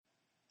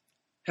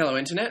Hello,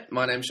 Internet.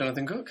 My name's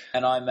Jonathan Cook.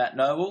 And I'm Matt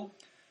Noble.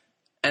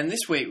 And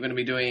this week we're going to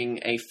be doing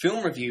a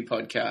film review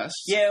podcast.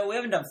 Yeah, we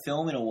haven't done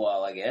film in a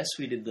while, I guess.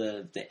 We did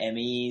the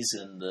Emmys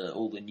and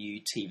all the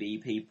new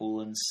TV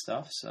people and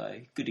stuff, so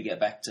good to get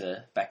back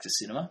to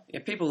cinema. Yeah,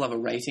 people love a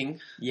rating.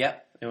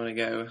 Yep. They want to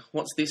go,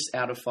 what's this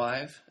out of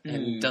 5?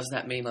 And does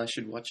that mean I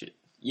should watch it?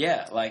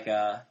 Yeah,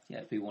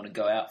 people want to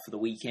go out for the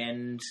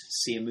weekend,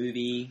 see a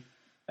movie,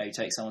 maybe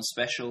take someone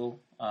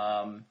special.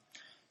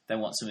 They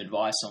want some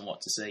advice on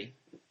what to see.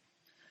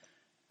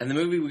 And the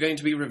movie we're going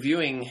to be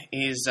reviewing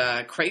is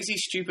Crazy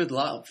Stupid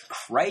Love.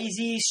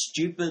 Crazy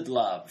Stupid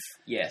Love,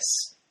 yes.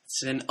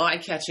 It's an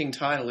eye-catching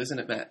title, isn't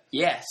it, Matt?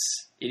 Yes,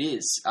 it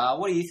is.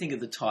 What do you think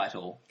of the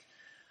title?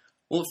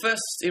 Well, at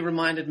first it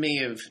reminded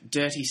me of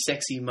Dirty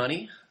Sexy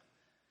Money.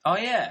 Oh,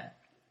 yeah.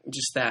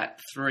 Just that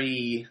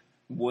 3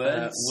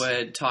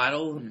 word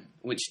title,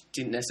 which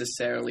didn't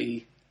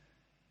necessarily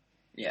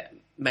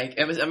make...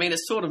 I mean, it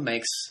sort of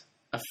makes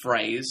a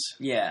phrase.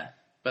 Yeah.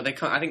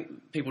 But I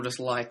think people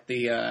just like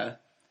the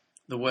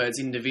words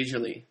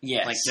individually.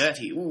 Yes. Like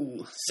dirty,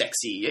 ooh,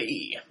 sexy,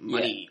 yay,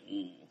 money,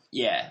 ooh.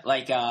 Yeah,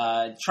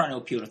 trying to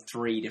appeal to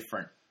 3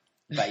 different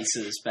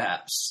bases,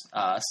 perhaps.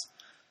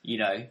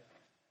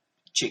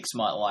 Chicks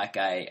might like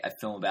a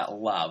film about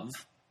love,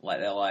 like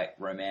they like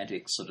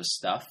romantic sort of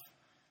stuff.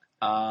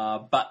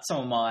 But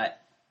someone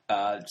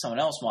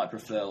else might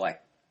prefer,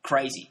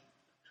 crazy.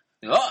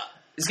 Oh,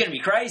 it's going to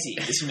be crazy,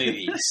 this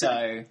movie.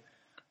 So...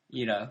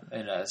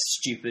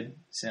 stupid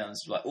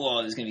sounds like,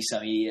 there's going to be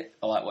some idiot.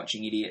 I like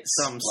watching idiots.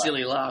 Some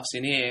silly laughs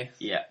in here.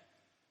 Yeah.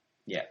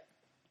 Yeah.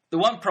 The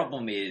one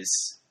problem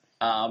is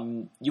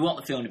you want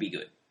the film to be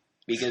good.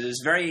 Because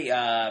it's very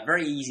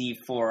very easy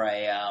for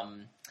a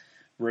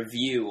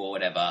review or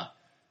whatever.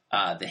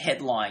 The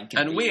headline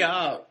can be... And we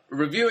are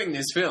reviewing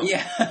this film.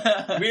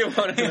 Yeah. We are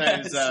one of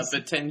those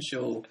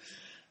potential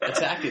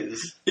attackers.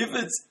 If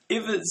a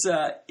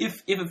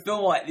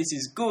film like this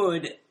is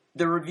good,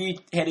 the review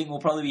heading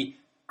will probably be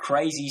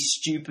Crazy,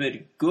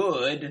 Stupid,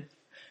 Good,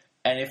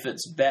 and if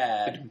it's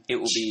bad, it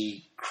will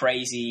be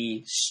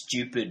Crazy,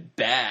 Stupid,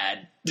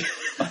 Bad.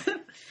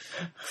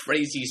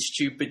 Crazy,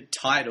 Stupid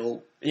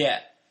title. Yeah.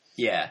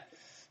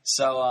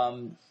 So,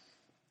 I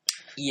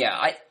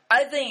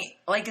think,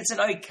 it's an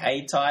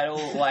okay title.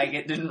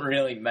 It didn't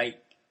really make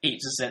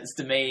heaps of sense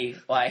to me.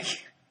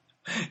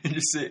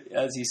 Just,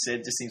 as you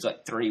said, just seems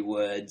like 3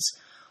 words.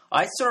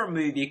 I saw a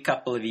movie a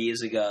couple of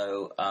years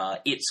ago,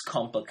 It's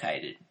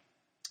Complicated,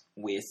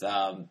 with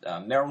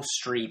Meryl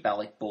Streep,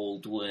 Alec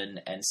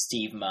Baldwin, and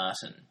Steve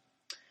Martin.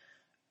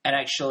 And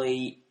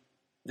actually,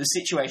 the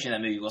situation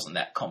in that movie wasn't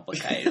that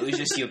complicated. It was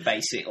just your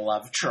basic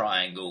love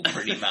triangle,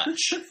 pretty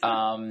much.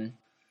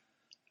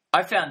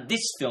 I found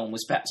this film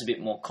was perhaps a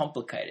bit more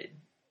complicated.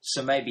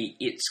 So maybe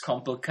It's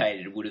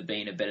Complicated would have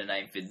been a better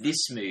name for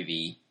this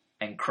movie,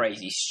 and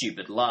Crazy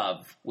Stupid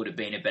Love would have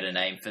been a better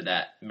name for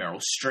that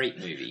Meryl Streep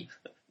movie.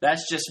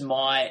 That's just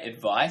my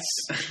advice.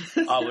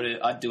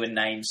 I'd do a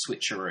name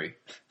switcheroo.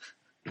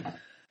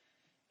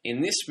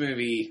 In this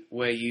movie,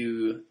 were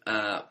you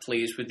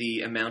pleased with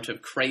the amount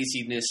of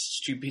craziness,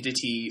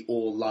 stupidity,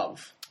 or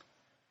love?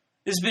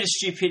 There's a bit of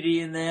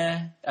stupidity in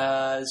there.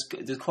 There's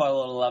quite a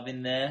lot of love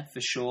in there,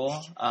 for sure.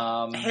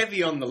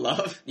 Heavy on the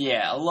love.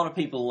 Yeah, a lot of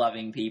people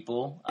loving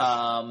people.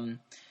 And,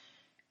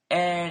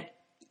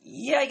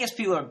 yeah, I guess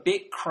people are a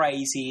bit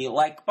crazy.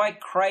 By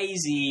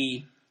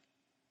crazy...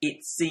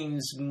 It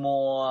seems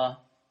more,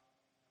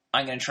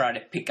 I'm going to try to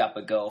pick up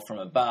a girl from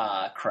a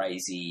bar,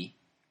 crazy,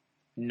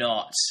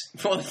 not...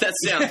 Well, that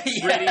sounds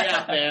pretty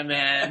out there,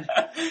 man.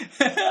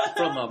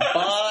 From a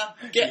bar,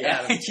 get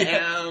out of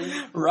town.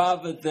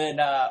 Rather than,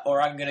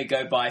 or I'm going to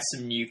go buy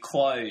some new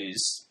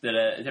clothes that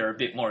are a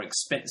bit more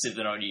expensive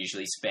than I would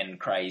usually spend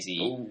crazy.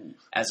 Ooh.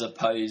 As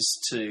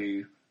opposed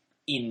to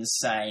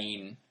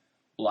insane,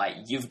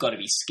 you've got to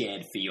be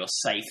scared for your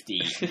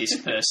safety.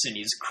 This person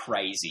is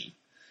crazy.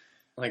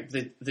 Like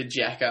the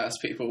jackass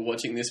people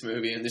watching this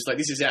movie and just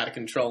this is out of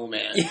control,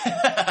 man.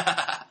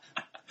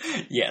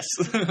 Yes.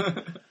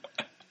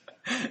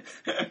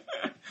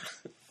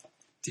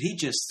 Did he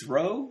just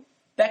throw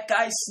that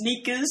guy's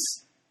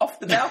sneakers off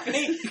the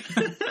balcony?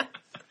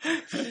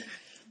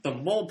 The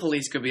mall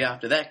police could be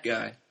after that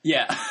guy.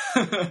 Yeah.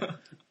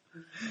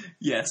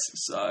 Yes,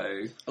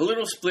 so... A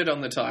little split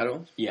on the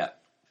title. Yeah.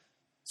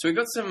 So we've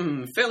got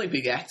some fairly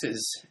big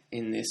actors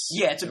in this.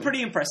 Yeah, it's a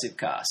pretty impressive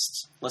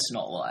cast. Let's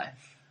not lie.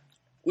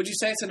 Would you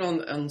say it's an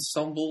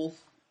ensemble?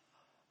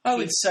 I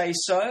would say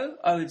so.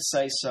 It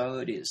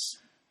is.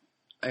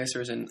 I guess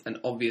there is an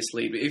obvious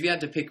lead, but if you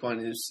had to pick one,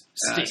 it's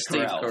Steve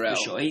Carell, Carell. for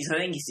sure. I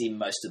think he's in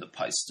most of the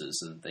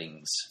posters and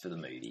things for the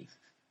movie.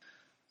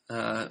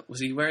 Was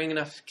he wearing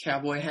enough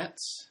cowboy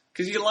hats?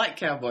 Because you like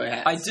cowboy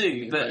hats. I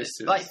do, but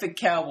posters. for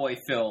cowboy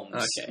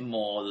films Okay.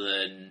 more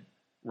than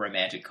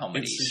romantic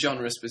comedies. It's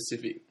genre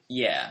specific.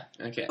 Yeah.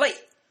 Okay.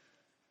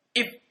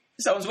 If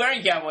someone's wearing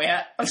a cowboy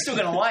hat, I'm still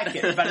going to like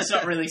it, but it's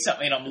not really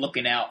something I'm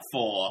looking out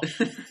for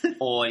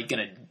or going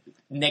to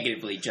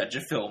negatively judge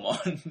a film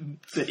on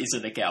that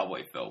isn't a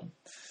cowboy film.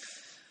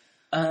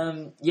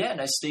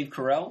 Steve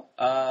Carell.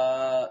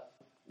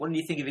 What did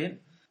you think of him?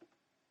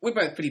 we're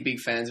both pretty big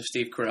fans of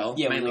Steve Carell,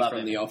 mainly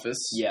from The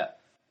Office. Yeah.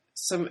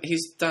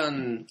 He's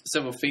done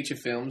several feature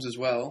films as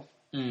well.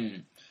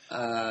 Mm.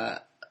 I'm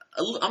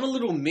a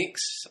little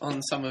mixed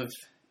on some of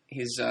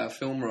his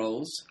film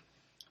roles.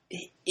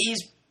 He's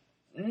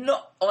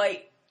not,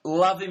 like,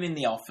 love him in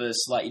The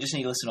Office. Like, you just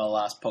need to listen to our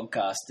last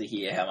podcast to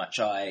hear how much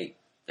I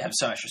have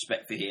so much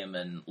respect for him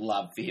and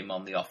love for him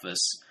on The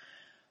Office.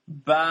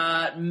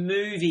 But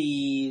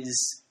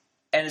movies,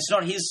 and it's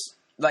not his,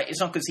 like, it's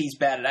not because he's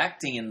bad at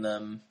acting in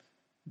them,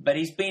 but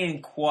he's been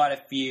in quite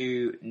a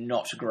few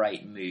not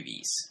great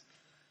movies.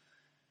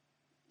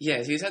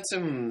 Yes, he's had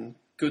some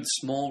good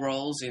small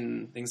roles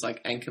in things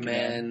like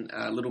Anchorman,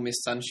 Little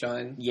Miss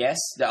Sunshine. Yes,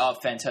 they are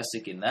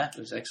fantastic in that. It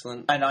was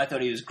excellent. And I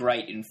thought he was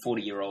great in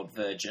 40-Year-Old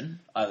Virgin.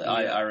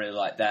 I really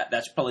like that.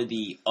 That's probably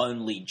the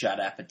only Judd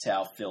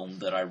Apatow film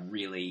that I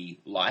really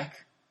like.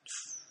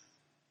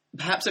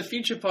 Perhaps a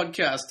future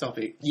podcast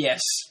topic.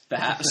 Yes,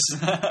 perhaps.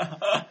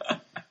 I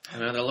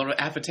know a lot of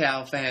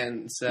Apatow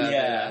fans.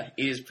 Their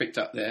ears pricked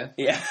up there.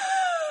 Yeah.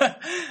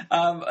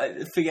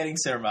 Forgetting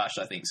Sarah Marsh,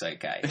 I think, is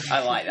okay.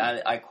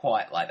 I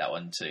quite like that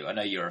one too. I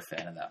know you're a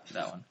fan of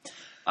that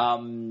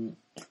one.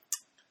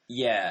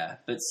 Yeah,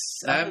 but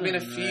there have been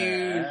a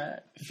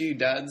few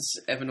duds.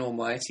 Evan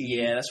Almighty.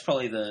 Yeah, that's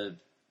probably the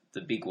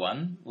big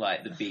one,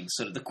 like the big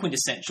sort of the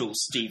quintessential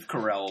Steve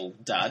Carell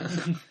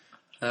dud.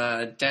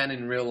 Dan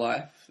in Real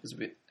Life is a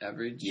bit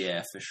average.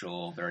 Yeah, for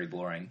sure. Very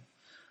boring.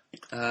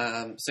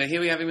 So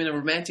here we have him in a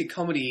romantic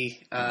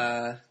comedy.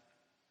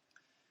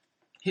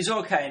 He's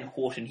okay in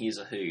Horton Hears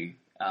a Who,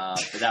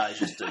 but that was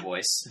just a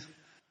voice.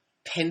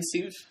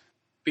 Pensive,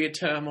 be a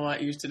term I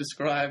might use to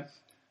describe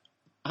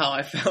how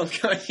I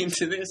felt going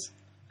into this.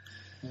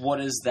 What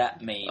does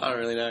that mean? I don't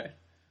really know.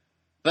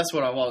 That's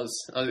what I was.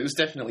 It was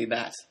definitely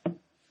that. Am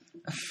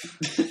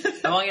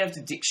I going to have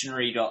to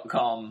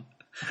dictionary.com?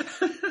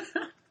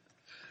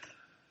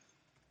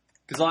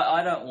 Because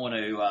I don't want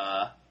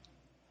to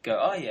go,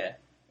 oh yeah,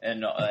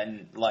 and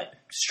like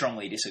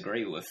strongly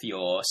disagree with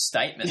your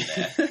statement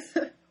there.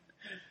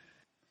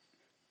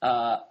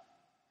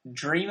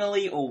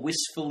 Dreamily or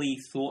wistfully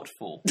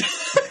thoughtful.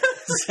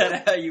 Is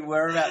that how you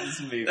were about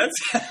this movie? That's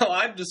how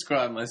I'd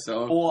describe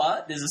myself.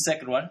 Or, there's a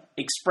second one,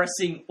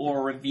 expressing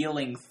or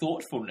revealing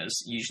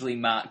thoughtfulness, usually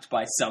marked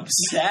by some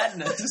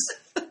sadness.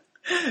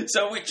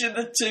 So which of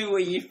the two were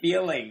you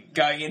feeling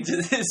going into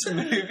this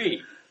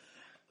movie?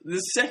 The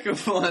second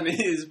one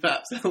is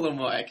perhaps a little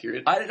more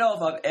accurate. I don't know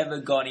if I've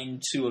ever gone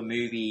into a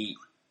movie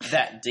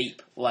that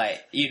deep,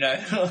 like, you know,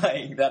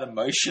 like that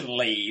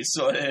emotionally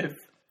sort of.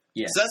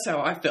 Yeah. So that's how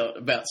I felt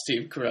about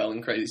Steve Carell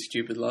and Crazy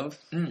Stupid Love.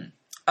 Mm.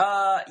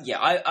 Yeah,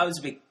 I was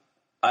a bit.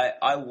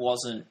 I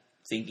wasn't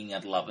thinking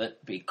I'd love it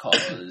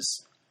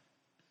because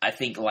I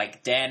think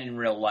like Dan in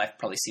Real Life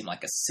probably seemed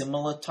like a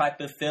similar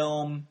type of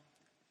film,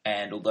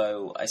 and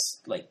although I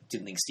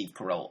didn't think Steve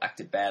Carell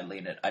acted badly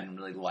in it, I didn't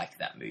really like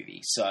that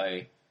movie. So,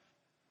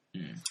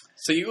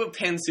 So you were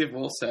pensive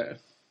also.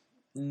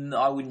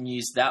 No, I wouldn't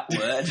use that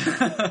word.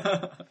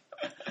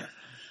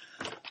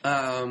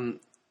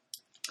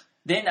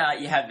 Then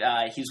you have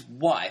his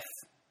wife,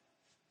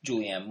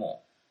 Julianne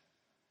Moore.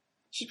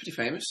 She's pretty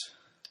famous.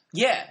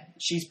 Yeah,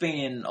 she's been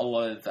in a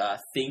lot of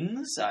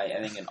things. I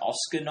think an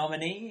Oscar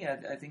nominee,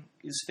 I think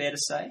is fair to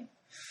say.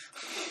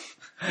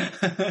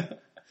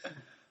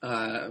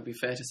 It would be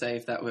fair to say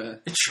if that were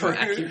true.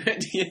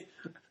 Accurate.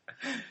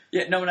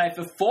 Yeah, nominated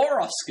for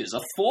 4 Oscars,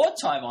 a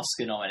 4-time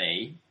Oscar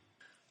nominee.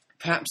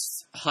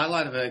 Perhaps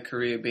highlight of her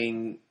career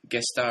being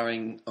guest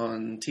starring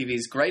on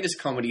TV's greatest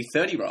comedy,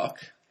 30 Rock.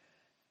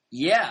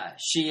 Yeah,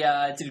 she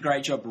did a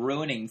great job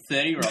ruining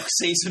 30 Rock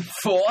Season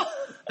 4.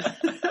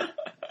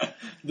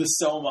 The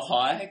Selma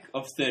Hayek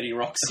of 30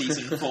 Rock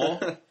Season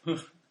 4.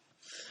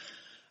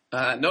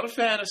 Not a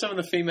fan of some of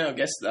the female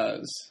guest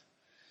stars.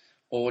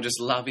 Or just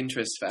love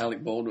interest for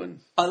Alec Baldwin.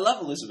 I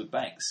love Elizabeth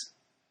Banks.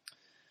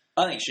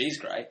 I think she's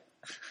great.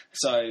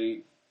 So,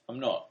 I'm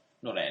not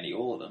anti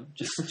all of them.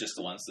 Just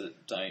the ones that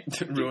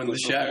don't ruin the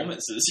show.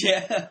 Performances,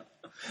 yeah.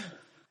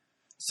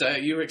 So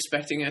you were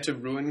expecting her to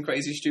ruin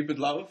Crazy Stupid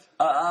Love?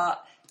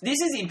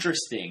 This is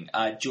interesting,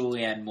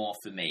 Julianne Moore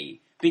for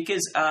me,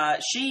 because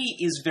she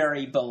is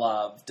very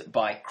beloved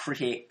by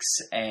critics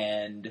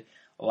and,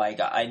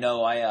 like, I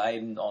know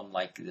I'm on,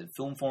 like, the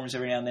film forums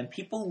every now and then.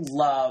 People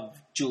love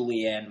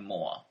Julianne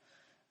Moore.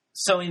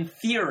 So in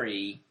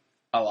theory,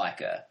 I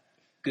like her.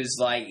 Because,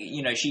 like,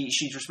 you know,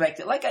 she's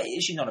respected. Like,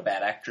 she's not a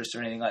bad actress or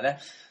anything like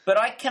that. But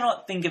I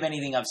cannot think of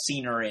anything I've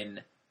seen her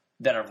in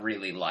that I've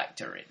really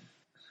liked her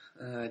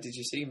in. Did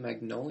you see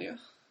Magnolia?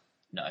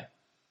 No.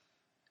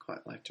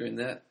 Quite liked her in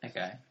that.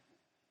 Okay.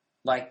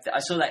 Like, I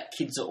saw that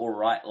Kids Are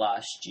Alright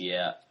last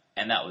year,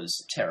 and that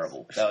was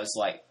terrible. That was,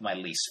 like, my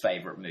least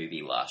favourite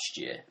movie last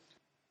year.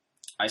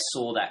 I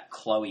saw that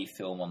Chloe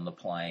film on the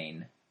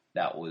plane.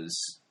 That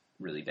was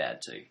really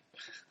bad, too.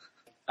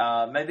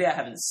 Maybe I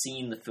haven't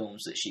seen the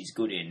films that she's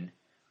good in,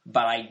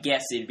 but I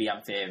guess it'd be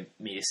unfair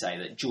for me to say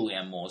that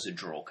Julianne Moore's a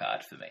draw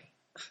card for me.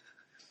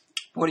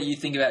 What do you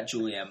think about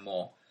Julianne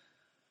Moore?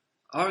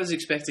 I was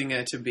expecting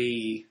her to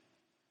be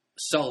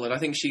solid. I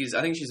think she's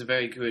a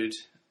very good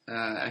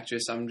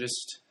actress.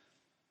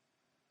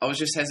 I was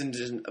just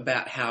hesitant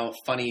about how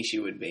funny she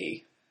would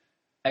be.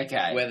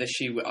 Okay. Whether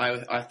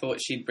I thought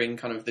she'd bring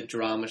kind of the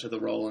drama to the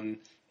role, and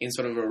in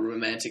sort of a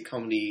romantic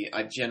comedy,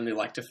 I generally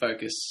like to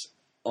focus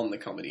on the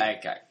comedy.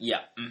 Okay,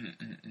 yeah.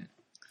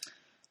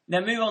 Now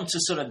move on to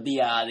sort of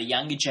the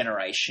younger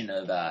generation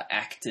of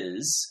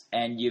actors,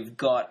 and you've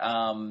got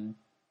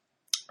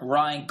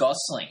Ryan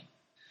Gosling.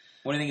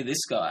 What do you think of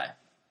this guy?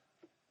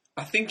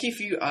 I think if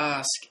you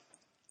ask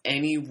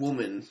any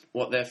woman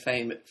what their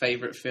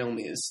favourite film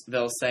is,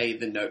 they'll say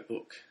The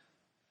Notebook.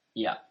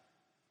 Yeah.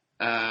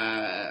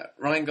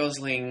 Ryan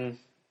Gosling...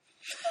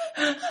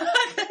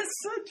 That's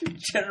such a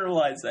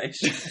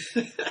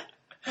generalisation.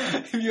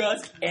 If you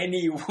ask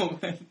any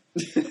woman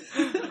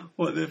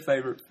what their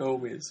favourite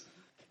film is.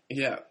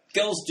 Yeah.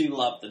 Girls do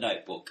love The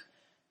Notebook.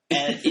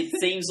 And it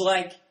seems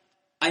like...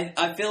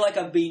 I feel like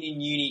I've been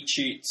in uni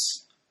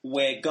shoots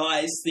where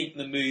guys think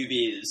the move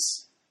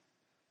is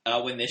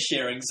when they're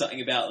sharing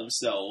something about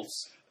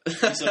themselves. You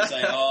sort of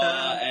say,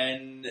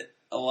 and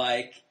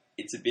like,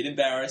 it's a bit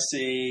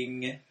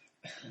embarrassing,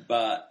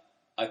 but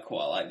I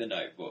quite like The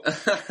Notebook.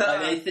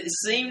 Like, they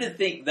seem to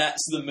think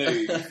that's the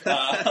move.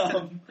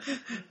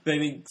 They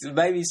think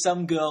maybe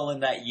some girl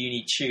in that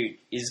uni shoot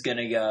is going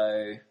to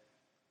go,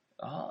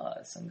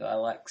 some guy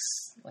likes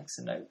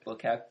The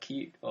Notebook, how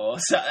cute. Or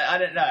so, I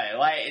don't know.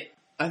 Like,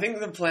 I think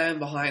the plan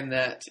behind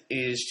that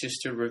is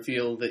just to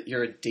reveal that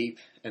you're a deep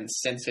and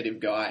sensitive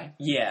guy.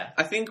 Yeah.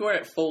 I think where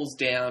it falls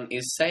down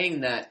is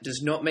saying that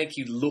does not make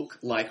you look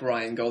like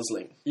Ryan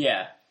Gosling.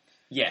 Yeah.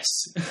 Yes.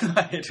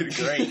 I do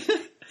agree.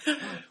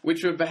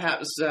 Which would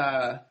perhaps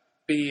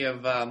be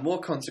of more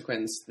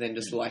consequence than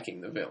just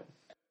liking the film.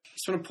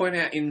 Just want to point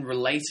out in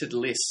related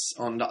lists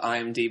on the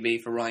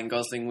IMDb for Ryan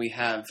Gosling, we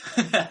have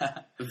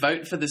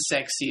Vote for the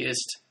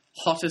Sexiest,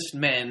 Hottest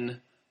Men,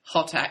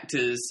 Hot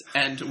Actors,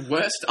 and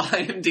Worst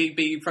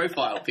IMDb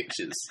Profile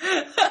Pictures.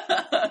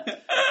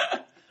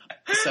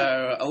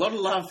 So, a lot of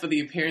love for the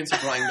appearance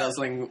of Ryan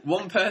Gosling.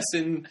 One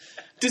person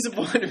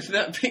disappointed with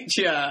that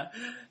picture,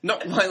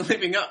 not quite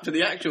living up to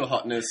the actual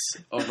hotness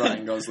of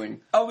Ryan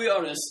Gosling. I'll be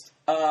honest,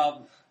 I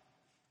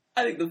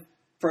think the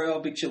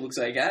profile picture looks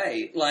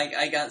okay. Like,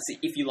 I can't see,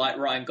 if you like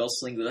Ryan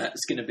Gosling,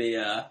 that's going to be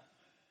a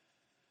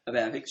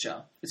bad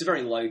picture. It's a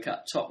very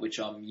low-cut top, which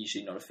I'm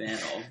usually not a fan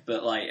of,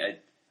 but, like,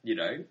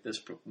 that's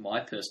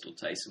my personal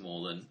taste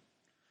more than...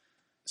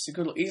 It's a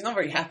good look. He's not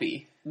very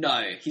happy.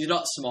 No, he's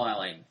not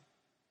smiling.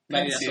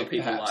 Maybe pensive, that's what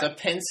people perhaps. like. A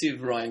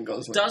pensive Ryan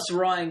Gosling. Does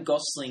Ryan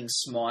Gosling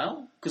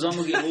smile? Because I'm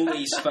looking at all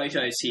these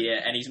photos here,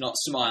 and he's not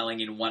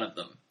smiling in one of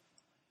them.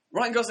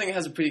 Ryan Gosling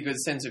has a pretty good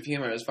sense of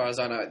humour, as far as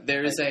I know.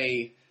 There is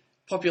a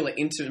popular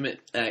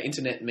internet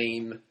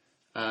meme,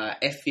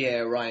 F yeah,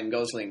 Ryan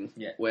Gosling,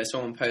 where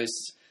someone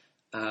posts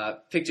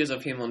pictures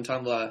of him on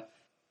Tumblr,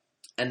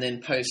 and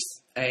then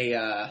posts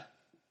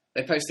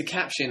they post a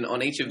caption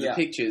on each of the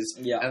pictures,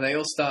 and they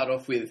all start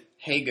off with,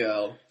 "Hey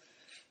girl."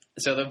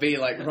 So there'll be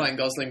like Ryan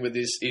Gosling with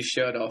his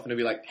shirt off, and it'll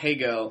be like, "Hey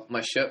girl,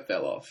 my shirt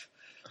fell off."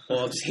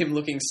 Or just him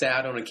looking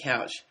sad on a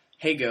couch.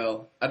 "Hey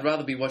girl, I'd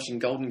rather be watching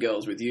Golden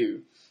Girls with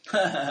you."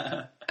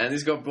 And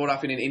this got brought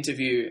up in an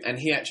interview, and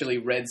he actually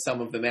read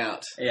some of them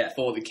out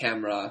for the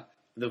camera,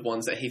 the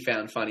ones that he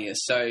found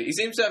funniest. So he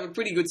seems to have a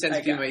pretty good sense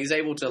of humour. He's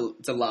able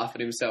to laugh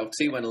at himself because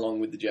he went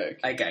along with the joke.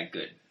 Okay,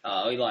 good.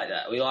 We like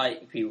that. We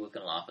like people who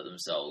can laugh at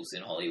themselves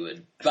in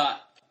Hollywood.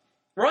 But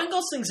Ryan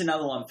Gosling's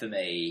another one for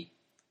me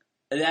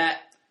that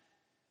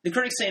the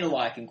critics seem to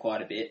like him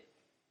quite a bit.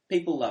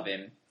 People love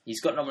him.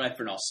 He's got nominated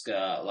for an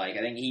Oscar. Like,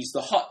 I think he's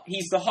the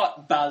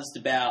hot buzzed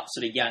about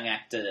sort of young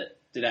actor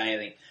today. I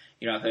think,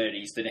 I've heard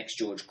he's the next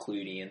George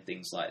Clooney and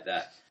things like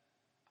that.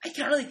 I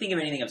can't really think of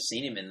anything I've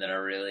seen him in that I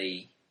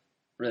really,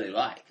 really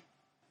like.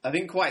 I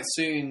think quite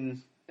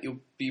soon you'll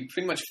be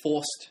pretty much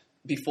forced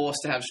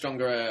to have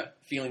stronger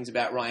feelings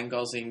about Ryan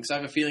Gosling, because I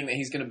have a feeling that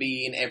he's going to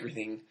be in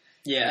everything.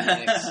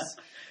 Yeah.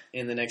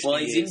 In the next well,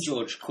 few he's years. in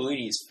George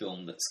Clooney's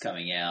film that's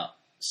coming out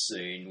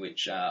soon,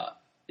 which,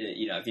 if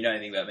you know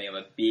anything about me, I'm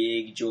a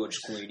big George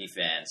Clooney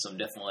fan, so I'm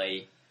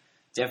definitely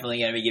going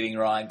to be giving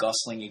Ryan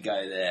Gosling a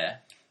go there.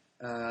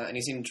 And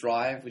he's in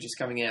Drive, which is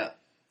coming out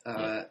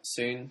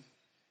soon.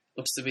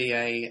 Looks to be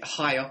a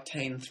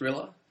high-octane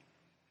thriller.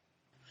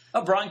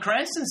 Oh, Bryan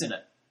Cranston's in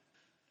it.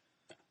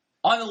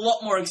 I'm a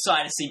lot more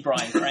excited to see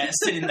Bryan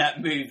Cranston in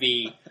that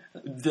movie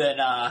than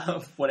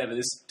whatever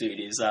this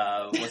dude is.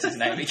 What's his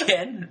name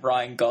again?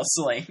 Ryan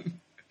Gosling.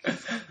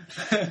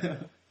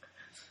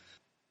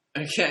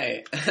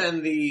 Okay,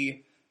 and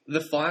the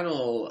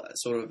final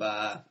sort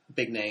of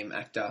big name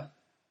actor.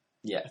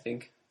 Yeah, I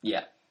think.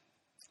 Yeah,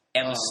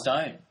 Emma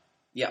Stone.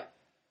 Yeah,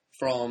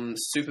 from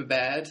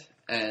Superbad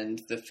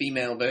and the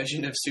female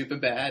version of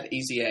Superbad,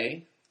 Easy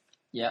A.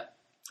 Yeah.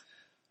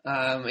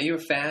 Are you a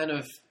fan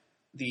of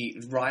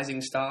the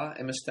rising star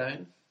Emma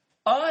Stone?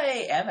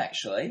 I am,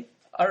 actually.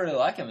 I really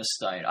like Emma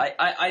Stone.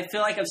 I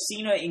feel like I've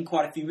seen her in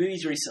quite a few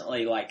movies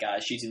recently. Like,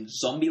 she's in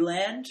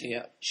Zombieland.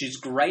 Yeah. She's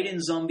great in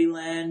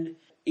Zombieland.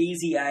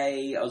 Easy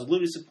A, I was a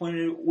little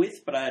disappointed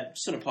with, but I had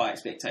sort of high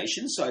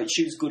expectations, so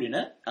she was good in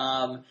it.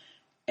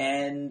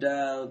 And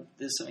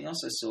there's something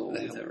else I saw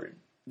with her in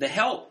The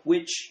Help,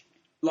 which,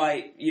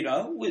 like, you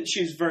know,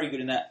 she was very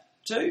good in that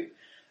too.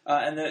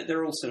 And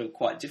they're all sort of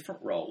quite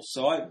different roles.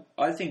 So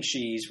I think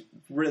she's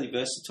really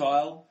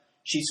versatile.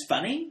 She's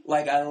funny.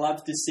 Like, I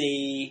love to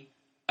see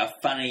a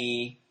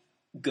funny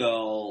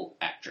girl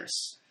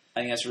actress.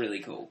 I think that's really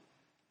cool.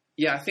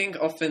 Yeah, I think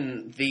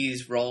often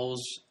these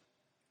roles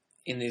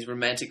in these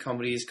romantic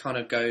comedies kind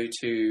of go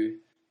to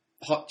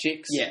hot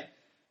chicks. Yeah.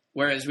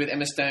 Whereas with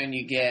Emma Stone,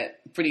 you get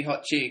a pretty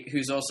hot chick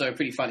who's also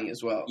pretty funny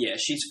as well. Yeah,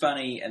 she's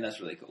funny, and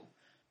that's really cool.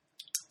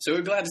 So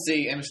we're glad to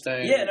see Emma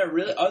Stone. Yeah, no,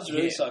 really, I was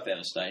really excited for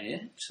Emma Stone, yeah.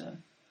 So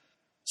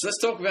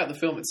let's talk about the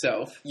film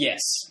itself.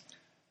 Yes.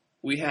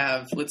 We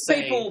have, let's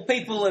say...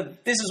 People have...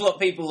 This is what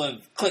people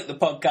have clicked the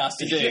podcast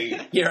to do.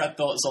 Here are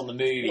thoughts on the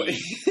movie.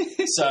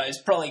 So it's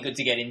probably good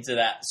to get into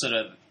that sort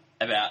of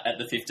about at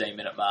the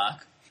 15-minute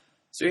mark.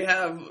 So we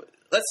have,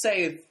 let's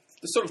say,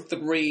 sort of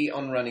 3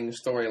 on-running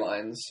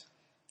storylines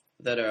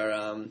that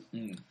are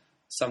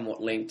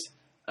somewhat linked.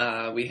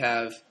 We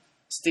have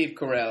Steve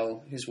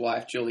Carell, whose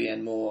wife,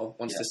 Julianne Moore,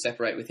 wants to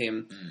separate with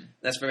him.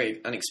 That's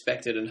very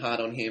unexpected and hard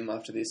on him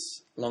after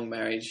this long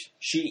marriage.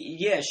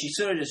 She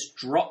sort of just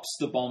drops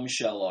the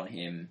bombshell on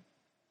him.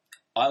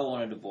 I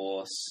want a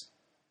divorce.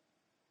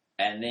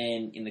 And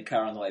then in the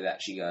car on the way back,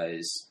 she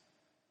goes,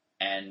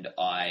 and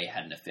I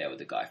had an affair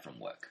with a guy from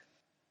work.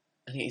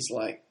 And he's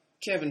like,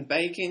 Kevin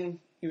Bacon?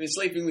 You were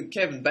sleeping with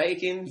Kevin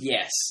Bacon?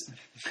 Yes.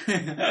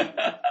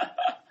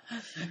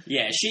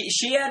 Yeah,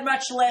 she had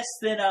much less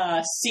than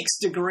 6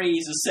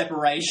 degrees of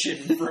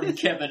separation from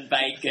Kevin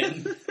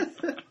Bacon.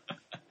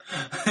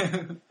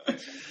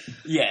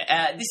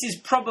 Yeah, this is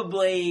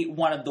probably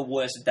one of the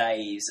worst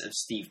days of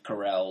Steve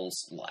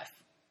Carell's life.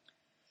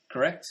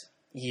 Correct?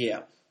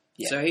 Yeah.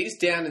 So he's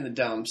down in the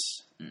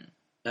dumps,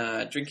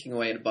 drinking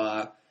away at a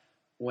bar,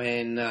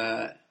 when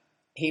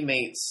he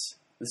meets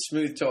the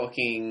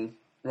smooth-talking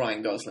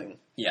Ryan Gosling.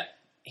 Yeah.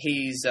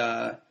 He's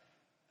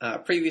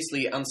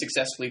previously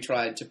unsuccessfully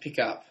tried to pick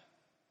up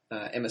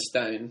Emma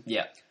Stone.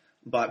 Yeah.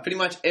 But pretty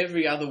much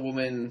every other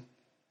woman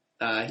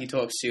he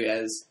talks to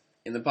as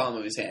in the palm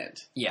of his hand.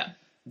 Yeah.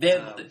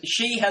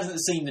 She hasn't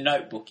seen The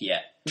Notebook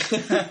yet.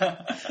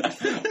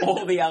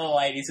 All the other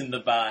ladies in the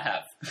bar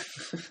have.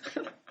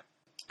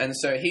 And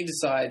so he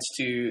decides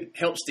to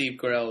help Steve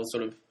Carell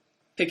sort of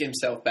pick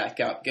himself back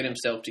up, get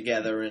himself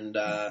together, and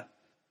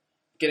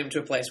get him to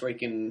a place where he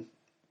can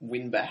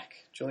win back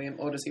Julian,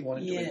 or does he want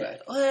him to win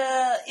back?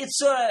 It's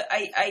sort of...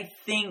 I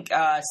think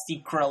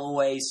Steve Carell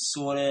always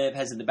sort of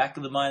has in the back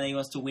of the mind that he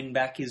wants to win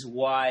back his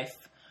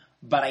wife,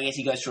 but I guess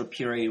he goes through a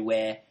period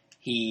where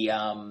he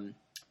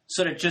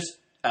sort of just...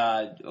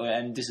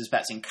 and this is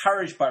perhaps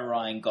encouraged by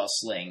Ryan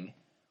Gosling,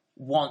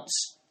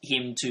 wants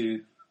him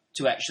to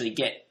actually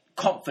get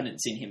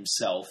confidence in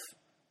himself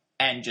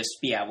and just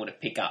be able to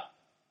pick up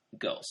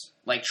girls.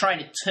 Like, trying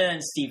to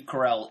turn Steve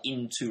Carell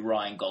into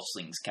Ryan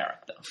Gosling's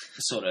character,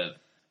 sort of.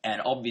 And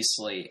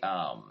obviously,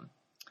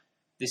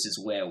 this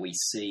is where we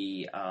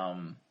see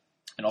an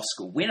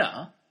Oscar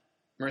winner.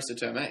 Marissa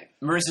Tomei.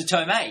 Marissa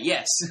Tomei,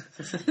 yes.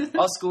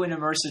 Oscar winner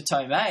Marissa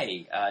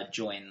Tomei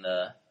join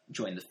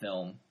the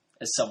film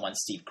as someone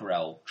Steve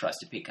Carell tries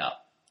to pick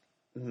up.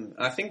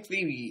 I think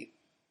the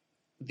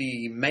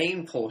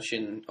main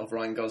portion of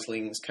Ryan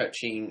Gosling's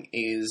coaching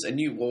is a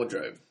new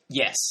wardrobe.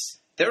 Yes.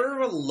 There are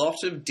a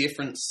lot of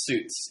different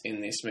suits in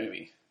this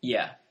movie.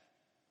 Yeah.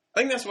 I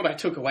think that's what I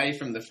took away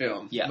from the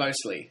film,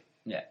 mostly.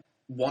 Yeah.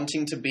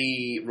 Wanting to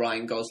be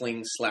Ryan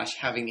Gosling /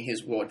 having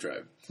his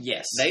wardrobe.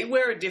 Yes. They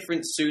wear a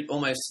different suit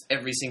almost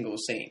every single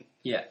scene.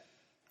 Yeah.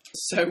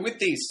 So with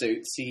these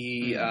suits,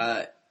 he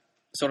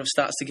sort of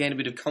starts to gain a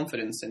bit of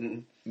confidence.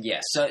 And yeah,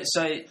 so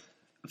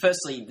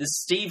firstly, the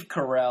Steve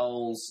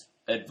Carell's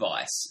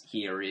advice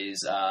here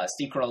is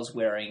Steve Carell's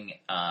wearing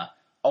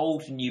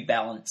old New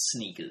Balance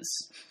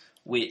sneakers,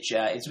 which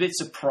it's a bit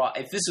surprised.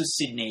 If this was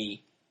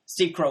Sydney,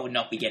 Steve Carell would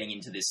not be getting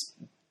into this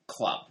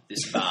club,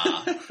 this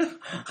bar.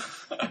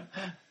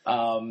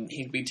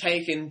 He'd be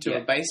taken to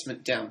a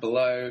basement down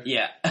below.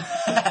 Yeah.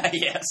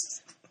 Yes.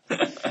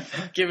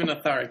 Given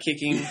a thorough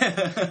kicking.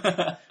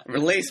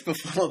 Released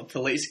before the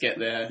police get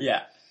there.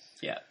 Yeah.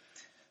 Yeah.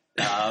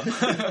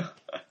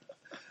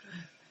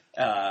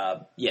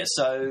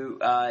 So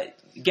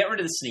get rid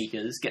of the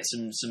sneakers, get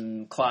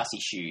some classy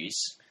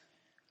shoes,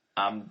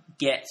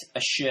 get a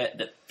shirt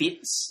that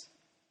fits.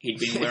 He'd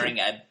been wearing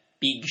a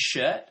big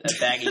shirt, a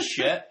baggy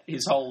shirt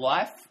his whole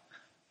life.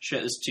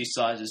 Shirt that's 2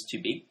 sizes too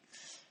big.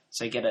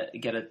 So get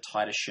a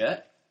tighter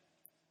shirt.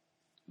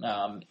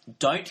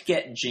 Don't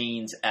get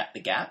jeans at the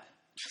Gap.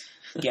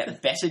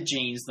 Get better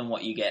jeans than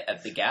what you get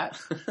at the Gap.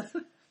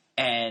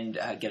 And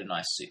get a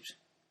nice suit.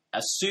 A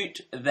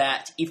suit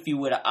that, if you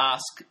were to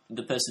ask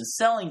the person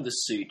selling the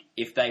suit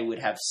if they would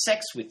have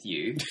sex with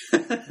you,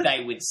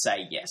 they would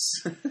say yes.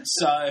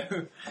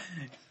 So,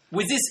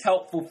 was this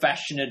helpful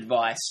fashion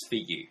advice for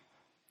you?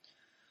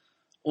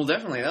 Well,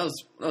 definitely. That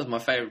was my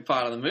favourite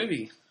part of the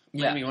movie.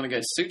 Made me want to go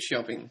suit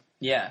shopping.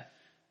 Yeah.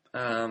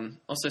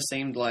 Also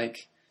seemed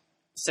like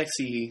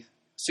sexy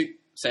suit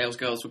sales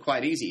girls were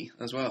quite easy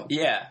as well.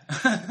 Yeah.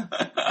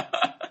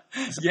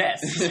 Yes.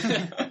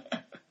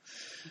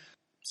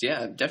 So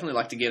yeah, I'd definitely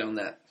like to get on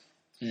that.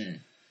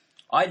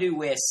 I do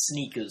wear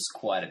sneakers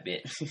quite a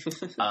bit.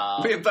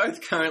 We're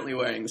both currently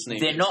wearing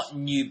sneakers. They're not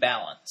New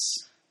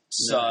Balance.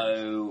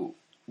 So,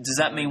 does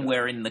that mean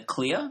we're in the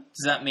clear?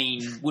 Does that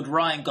mean, would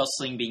Ryan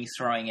Gosling be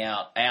throwing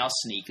out our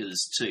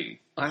sneakers too?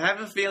 I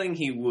have a feeling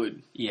he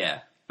would.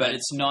 Yeah, but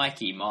it's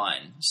Nike,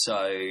 mine.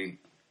 So,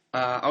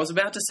 I was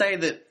about to say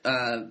that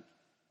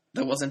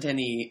there wasn't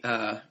any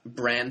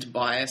brand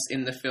bias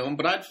in the film,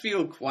 but I'd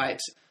feel quite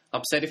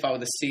upset if I were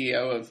the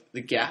CEO of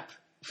The Gap.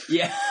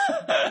 Yeah.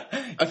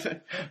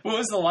 What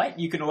was the line?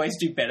 You can always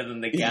do better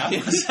than The Gap.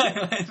 Or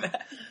something like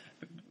that.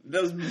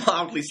 That was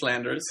mildly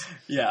slanderous.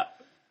 Yeah.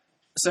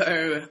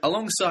 So,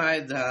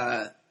 alongside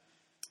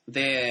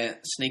their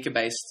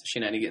sneaker-based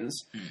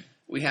shenanigans,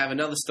 we have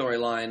another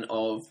storyline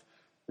of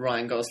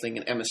Ryan Gosling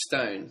and Emma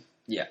Stone.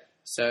 Yeah.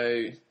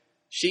 So,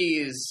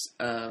 she is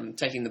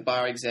taking the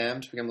bar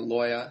exam to become a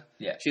lawyer.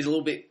 Yeah. She's a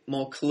little bit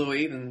more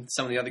cluey than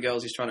some of the other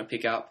girls he's trying to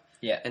pick up.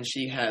 Yeah. And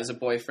she has a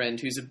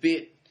boyfriend who's a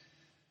bit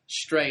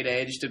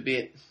straight-edged, a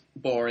bit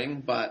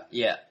boring, but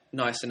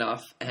nice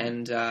enough.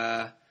 And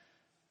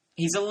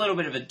he's a little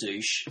bit of a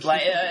douche.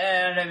 Like,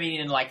 I don't mean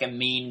in like a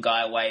mean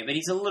guy way, but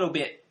he's a little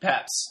bit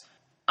perhaps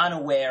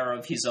unaware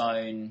of his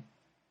own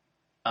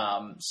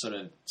sort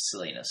of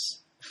silliness.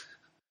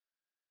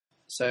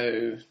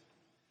 So,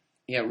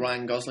 yeah,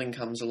 Ryan Gosling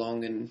comes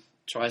along and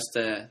tries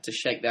to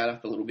shake that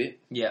up a little bit.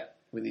 Yeah.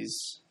 With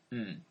his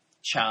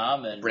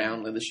charm and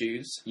brown leather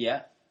shoes.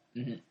 Yeah.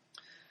 Mm-hmm.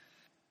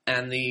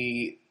 And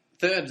the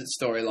third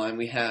storyline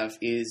we have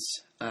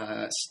is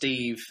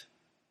Steve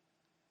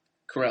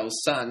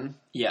Carell's son.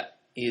 Yeah.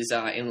 Is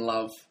in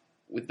love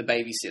with the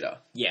babysitter.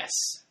 Yes.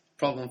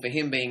 Problem for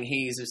him being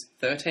he's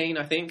 13,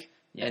 I think,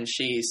 and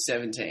she is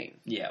 17.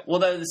 Yeah. Well,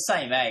 they're the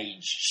same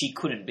age. She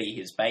couldn't be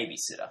his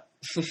babysitter.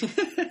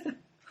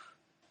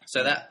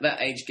 So that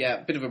age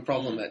gap, bit of a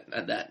problem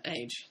at that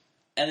age.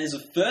 And there's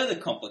a further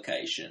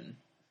complication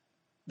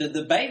that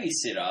the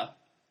babysitter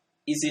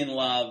is in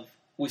love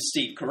with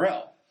Steve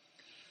Carell.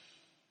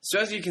 So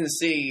as you can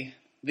see,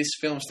 this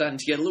film's starting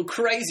to get a little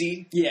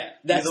crazy. Yeah.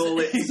 With all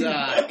its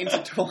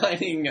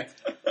intertwining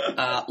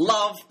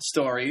love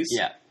stories.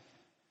 Yeah.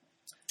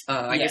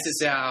 I guess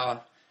it's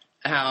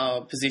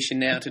our position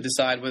now to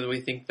decide whether we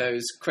think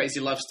those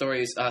crazy love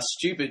stories are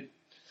stupid.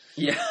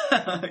 Yeah.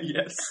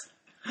 Yes.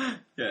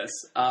 Yes.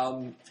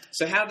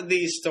 So how did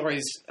these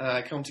stories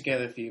come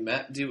together for you,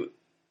 Matt? Did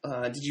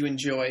you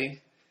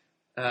enjoy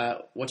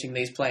watching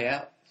these play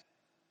out?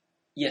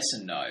 Yes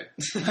and no.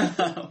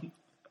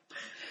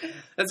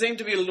 That seemed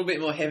to be a little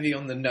bit more heavy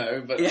on the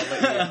no, but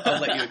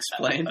I'll let you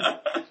explain.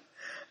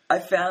 I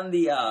found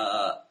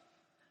I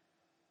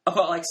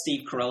quite like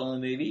Steve Carell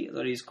in the movie. I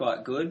thought he was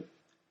quite good.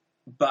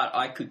 But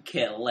I could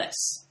care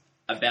less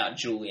about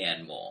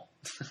Julianne Moore.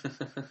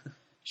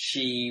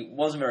 She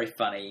wasn't very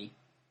funny.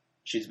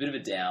 She was a bit of a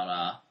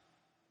downer.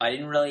 I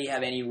didn't really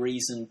have any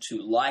reason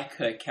to like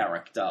her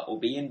character or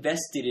be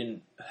invested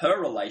in her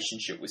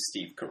relationship with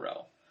Steve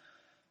Carell.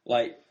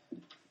 Like,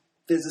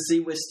 there's a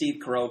scene where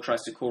Steve Carell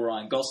tries to call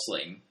Ryan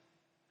Gosling,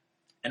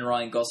 and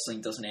Ryan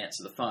Gosling doesn't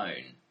answer the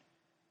phone.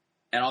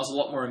 And I was a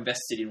lot more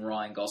invested in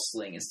Ryan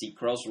Gosling and Steve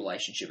Carell's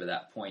relationship at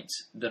that point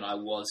than I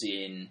was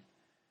in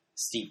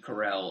Steve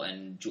Carell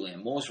and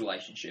Julianne Moore's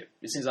relationship.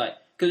 It seems like,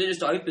 because it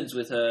just opens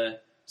with her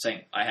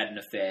saying, I had an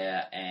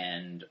affair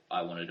and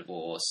I want a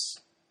divorce,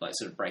 like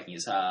sort of breaking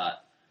his heart.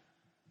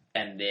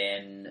 And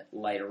then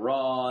later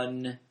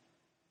on,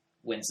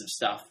 when some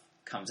stuff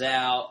comes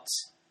out,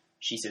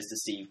 she says to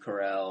Steve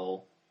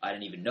Carell, I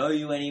don't even know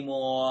you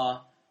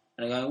anymore.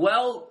 And I'm going,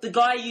 well, the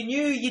guy you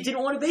knew you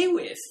didn't want to be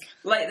with.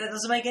 Like, that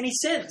doesn't make any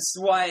sense.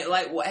 Why,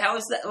 like, how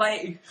is that,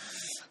 like...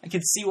 I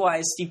can see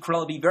why Steve Carell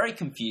would be very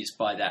confused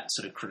by that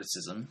sort of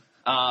criticism.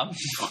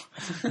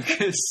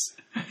 Because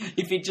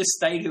if he'd just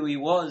stayed who he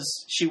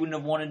was, she wouldn't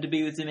have wanted to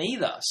be with him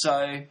either.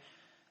 So,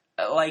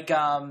 like,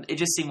 it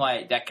just seemed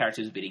like that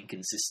character was a bit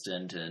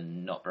inconsistent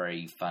and not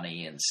very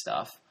funny and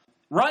stuff.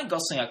 Ryan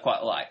Gosling I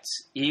quite liked.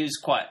 He was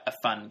quite a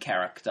fun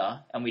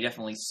character, and we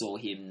definitely saw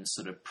him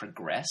sort of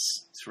progress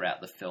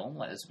throughout the film.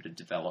 Like, there's a bit of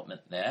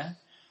development there.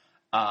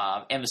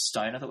 Emma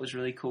Stone I thought was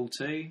really cool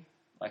too.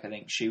 Like, I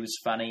think she was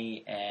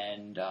funny,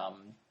 and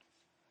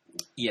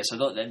so I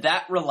thought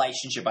that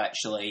relationship I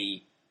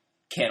actually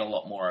cared a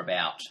lot more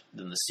about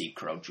than the Steve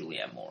Carell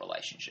Julianne Moore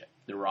relationship,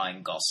 the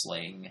Ryan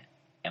Gosling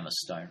Emma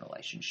Stone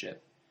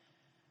relationship.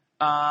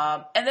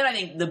 And then I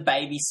think the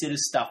babysitter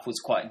stuff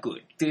was quite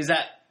good because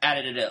that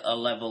added a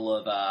level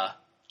of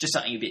just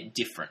something a bit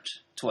different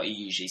to what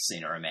you usually see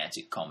in a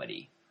romantic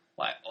comedy.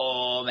 Like,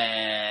 oh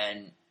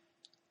man,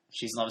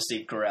 she's in love with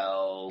Steve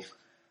Carell.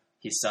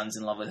 His son's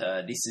in love with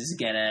her. This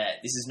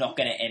is not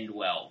gonna end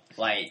well.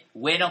 Like,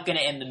 we're not gonna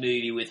end the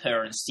movie with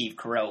her and Steve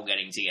Carell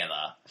getting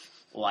together.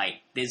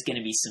 Like, there's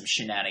gonna be some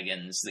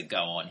shenanigans that go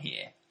on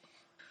here.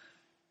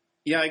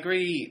 Yeah, I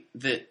agree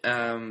that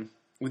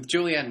with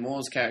Julianne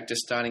Moore's character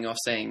starting off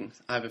saying,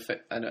 I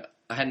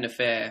had an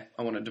affair,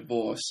 I want a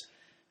divorce,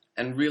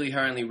 and really her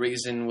only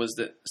reason was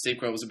that Steve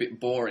Carell was a bit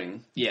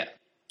boring. Yeah.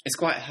 it's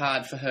quite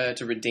hard for her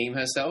to redeem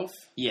herself.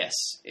 Yes.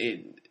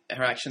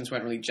 Her actions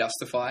weren't really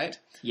justified.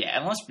 Yeah,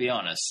 and let's be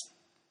honest,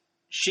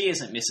 she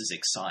isn't Mrs.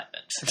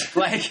 Excitement.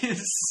 Like,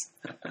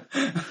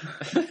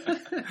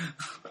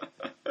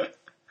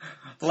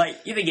 like,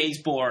 you think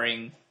he's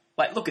boring?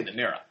 Like, look in the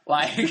mirror.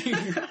 Like,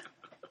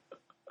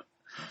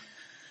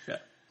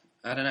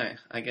 I don't know.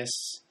 I guess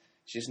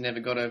she's never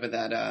got over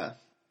that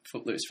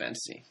Footloose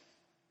fantasy.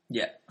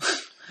 Yeah.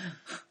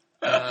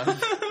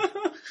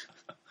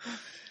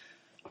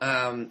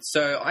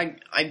 So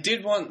I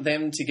did want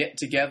them to get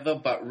together,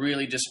 but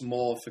really just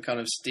more for kind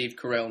of Steve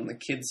Carell and the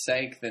kids'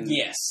 sake than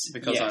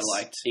because I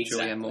liked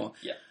Julianne Moore.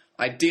 Yeah.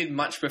 I did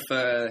much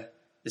prefer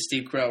the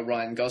Steve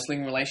Carell-Ryan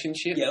Gosling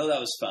relationship. Yeah, well, that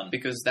was fun.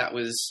 Because that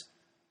was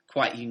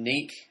quite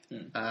unique.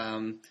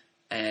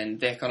 And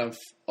their kind of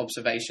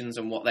observations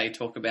and what they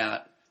talk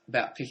about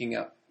picking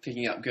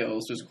up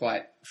girls was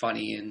quite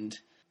funny, and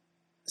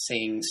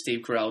seeing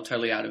Steve Carell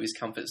totally out of his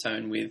comfort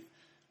zone with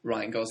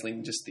Ryan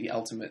Gosling, just the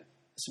ultimate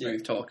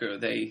smooth talker.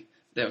 They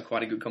were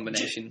quite a good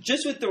combination.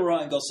 Just with the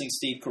Ryan Gosling,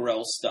 Steve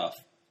Carell stuff,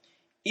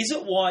 is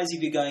it wise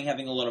if you're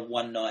having a lot of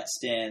one-night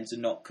stands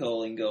and not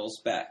calling girls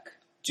back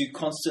to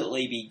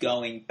constantly be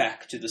going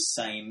back to the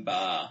same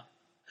bar?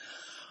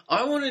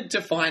 I wanted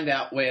to find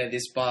out where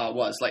this bar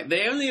was. Like,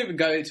 they only ever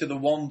go to the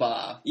one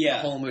bar the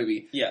whole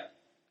movie. Yeah.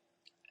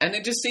 And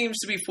it just seems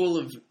to be full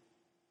of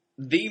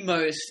the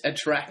most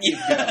attractive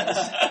girls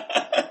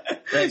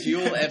that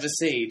you'll ever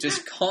see.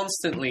 Just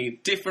constantly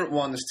different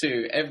ones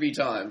too, every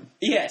time.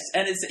 Yes,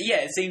 and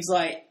it seems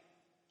like,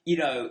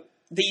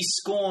 these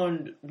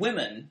scorned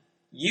women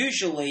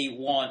usually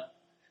want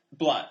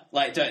blood.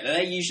 Like, don't they?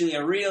 They usually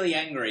are really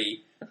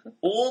angry.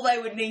 All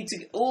it would need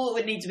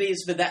to be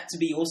is for that to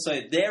be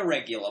also their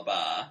regular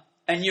bar,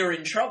 and you're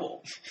in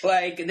trouble.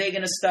 Like, they're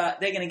going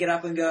to get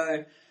up and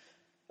go,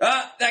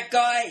 that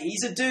guy,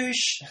 he's a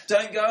douche.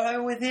 Don't go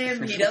home with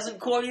him. He doesn't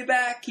call you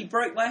back. He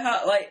broke my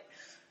heart. Like,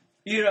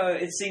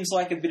 it seems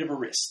like a bit of a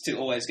risk to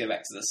always go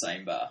back to the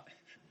same bar.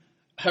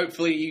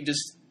 Hopefully you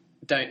just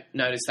don't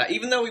notice that.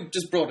 Even though we've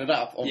just brought it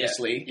up,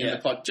 obviously, in the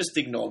pod, just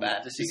ignore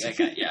that.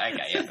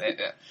 Okay.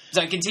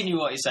 So continue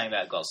what you're saying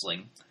about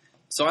Gosling.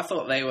 So I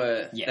thought they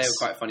were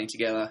quite funny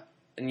together.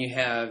 And you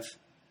have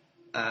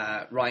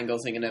Ryan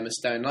Gosling and Emma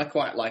Stone. And I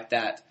quite like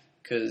that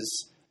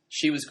because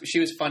she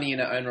was funny in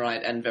her own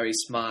right and very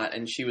smart,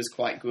 and she was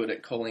quite good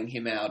at calling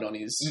him out on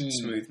his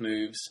smooth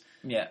moves.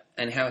 Yeah.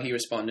 And how he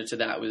responded to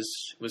that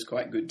was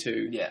quite good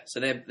too. Yeah. So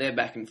their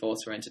back and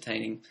forths were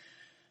entertaining.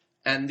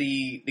 And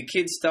the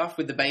kids stuff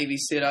with the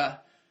babysitter,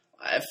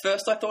 at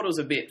first I thought it was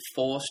a bit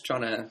forced,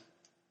 trying to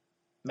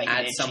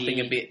add something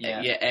a bit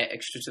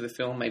extra to the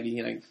film,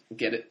 maybe,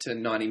 get it to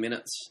 90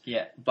 minutes.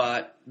 Yeah.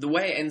 But the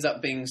way it ends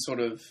up being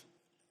sort of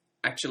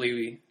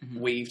actually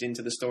weaved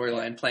into the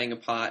storyline, playing a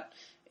part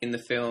in the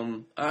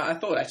film, I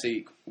thought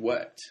actually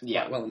worked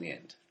quite well in the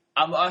end.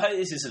 I hope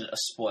this isn't a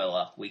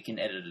spoiler. We can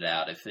edit it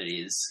out if it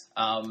is.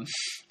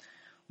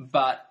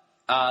 But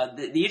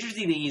the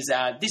interesting thing is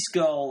this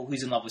girl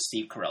who's in love with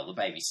Steve Carell, the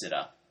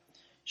babysitter,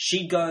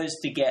 she goes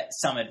to get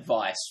some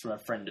advice from a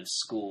friend of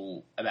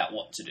school about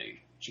what to do.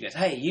 She goes,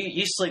 "Hey,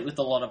 you sleep with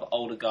a lot of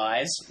older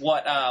guys.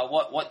 What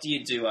do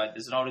you do?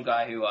 There's an older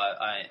guy who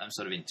I'm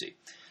sort of into."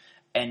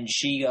 And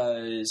she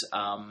goes,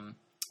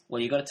 "Well,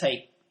 you got to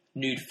take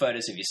nude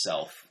photos of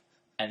yourself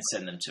and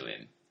send them to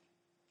him."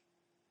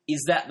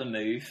 Is that the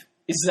move?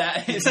 Is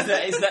that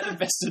the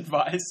best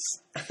advice?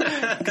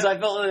 Because I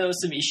felt like there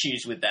was some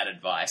issues with that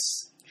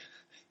advice.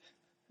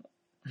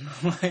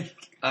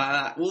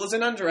 Well, as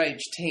an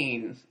underage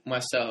teen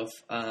myself,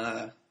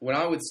 when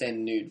I would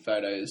send nude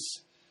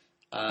photos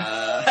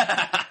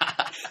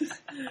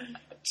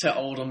to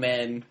older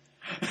men,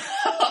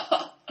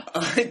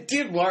 I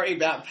did worry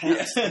about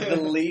perhaps the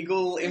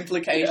legal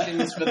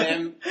implications for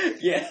them.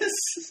 Yes.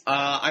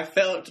 I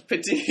felt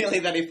particularly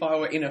that if I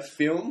were in a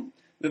film,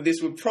 that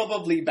this would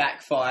probably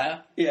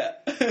backfire. Yeah.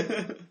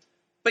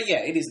 But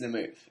yeah, it is the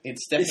move.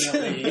 It's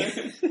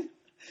definitely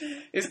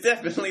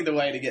the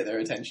way to get their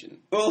attention.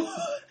 Well,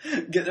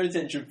 get their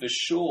attention for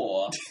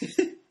sure.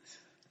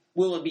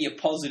 Will it be a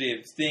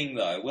positive thing,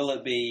 though? Will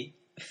it be,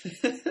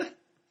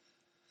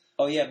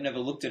 oh yeah, I've never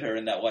looked at her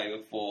in that way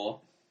before.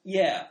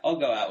 Yeah, I'll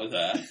go out with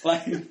her.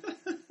 Like, I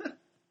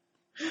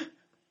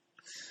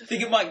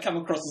think it might come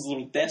across as a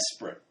little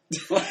desperate.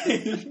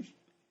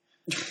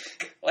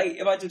 Like,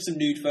 if I took some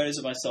nude photos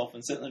of myself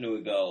and sent them to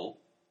a girl,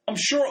 I'm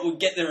sure it would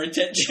get their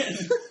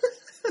attention.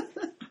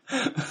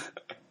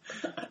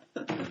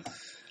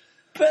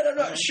 But I'm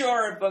not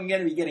sure if I'm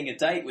going to be getting a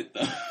date with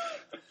them.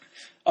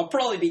 I'll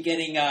probably be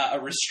getting a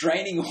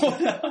restraining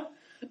order.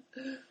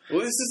 Well,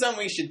 this is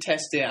something we should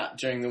test out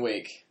during the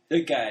week.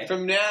 Okay.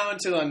 From now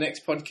until our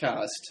next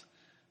podcast,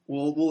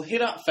 we'll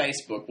hit up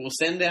Facebook. We'll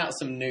send out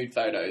some nude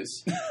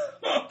photos,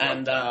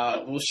 and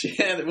we'll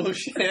share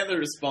the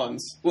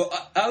response. Well,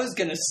 I was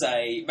going to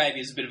say maybe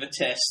as a bit of a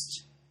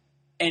test.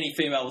 Any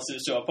female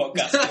listeners to our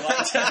podcast would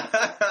like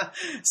to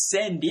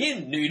send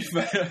in nude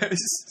photos.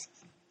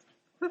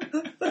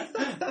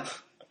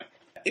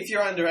 If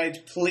you're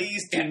underage,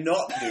 please do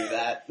not do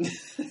that.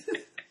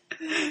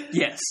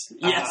 Yes.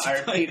 Yes. I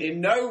repeat,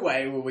 in no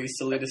way will we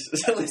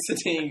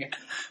soliciting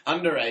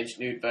underage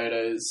nude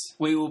photos.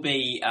 We will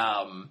be,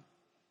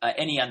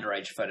 any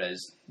underage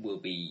photos will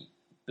be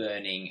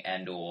burning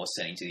and or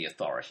sending to the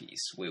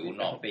authorities. We will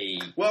not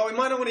be... Well, we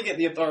might not want to get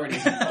the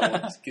authorities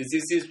involved, because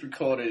this is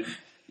recorded.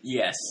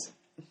 Yes.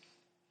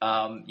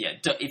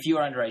 If you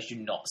are underage, do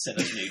not send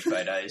us nude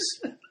photos.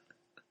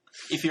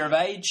 If you're of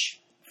age,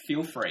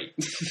 feel free.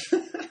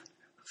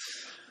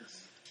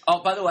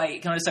 Oh, by the way,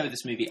 can I say with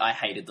this movie, I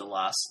hated the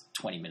last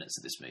 20 minutes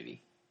of this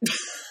movie.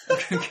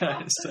 Can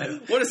I just say?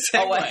 What a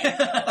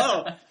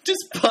segue.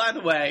 Just by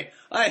the way,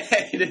 I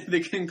hated the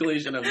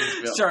conclusion of this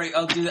film. Sorry,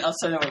 I'll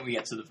say that when we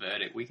get to the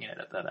verdict. We can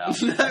edit that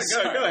out. No,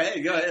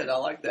 go ahead. I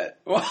like that.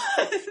 What?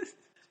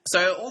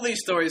 So all these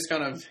stories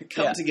kind of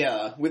come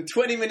together with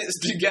 20 minutes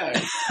to go.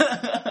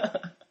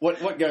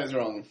 What goes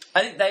wrong?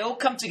 I think they all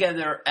come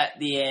together at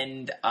the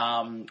end.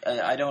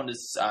 I don't want to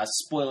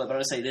spoil it, but I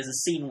want to say there's a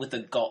scene with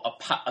a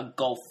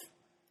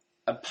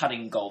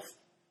putting golf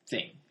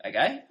thing.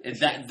 Okay,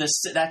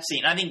 that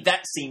scene. I think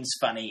that scene's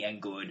funny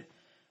and good,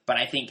 but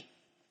I think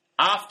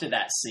after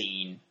that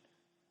scene,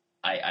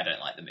 I don't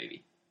like the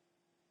movie.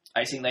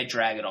 I think they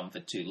drag it on for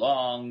too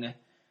long.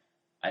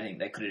 I think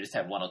they could have just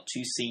had one or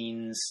two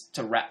scenes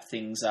to wrap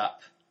things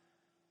up.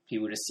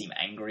 People just seem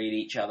angry at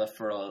each other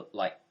for a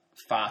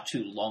far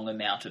too long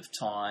amount of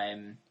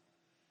time,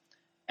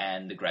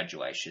 and the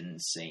graduation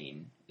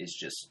scene is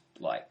just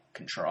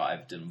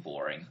contrived and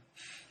boring.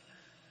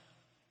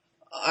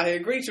 I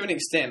agree to an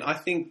extent. I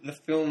think the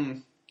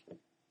film,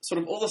 sort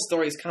of all the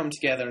stories come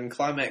together and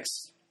climax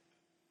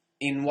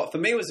in what for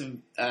me was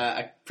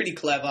a pretty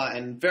clever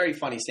and very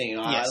funny scene.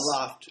 Yes.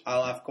 I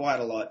laughed quite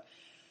a lot,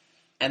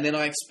 and then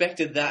I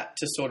expected that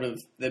to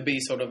there'd be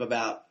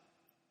about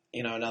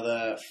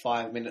another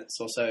 5 minutes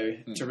or so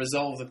to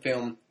resolve the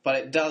film, but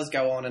it does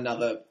go on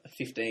another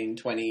 15,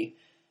 20,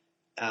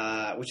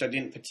 which I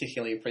didn't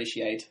particularly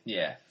appreciate.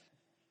 Yeah.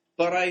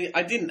 But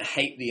I didn't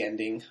hate the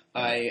ending.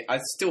 I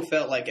still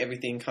felt like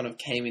everything kind of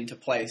came into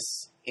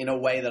place in a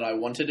way that I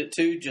wanted it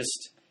to,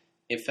 just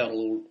it felt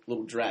a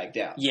little dragged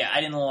out. Yeah,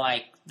 I didn't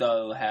like,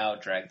 though, how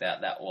dragged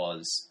out that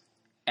was.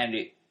 And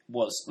it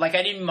was... I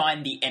didn't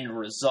mind the end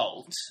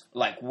result,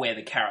 where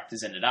the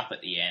characters ended up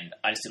at the end.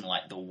 I just didn't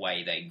like the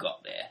way they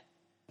got there.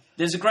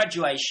 There's a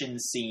graduation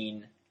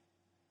scene.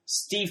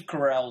 Steve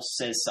Carell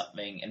says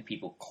something and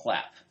people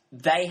clap.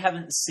 They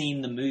haven't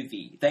seen the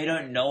movie. They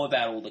don't know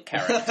about all the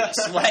characters.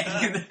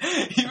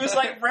 He was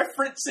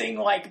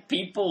referencing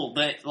people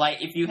that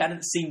if you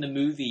hadn't seen the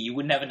movie, you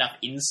wouldn't have enough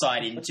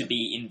insight in to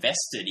be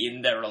invested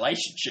in their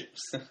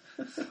relationships.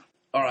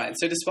 All right.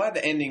 So despite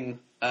the ending,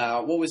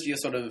 what was your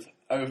sort of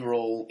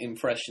overall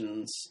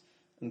impressions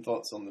and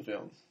thoughts on the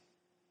film?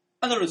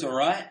 I thought it was all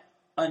right.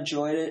 I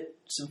enjoyed it.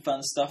 Some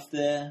fun stuff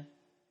there.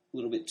 A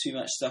little bit too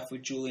much stuff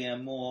with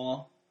Julianne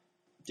Moore.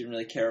 Didn't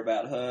really care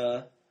about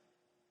her.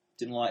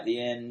 Didn't like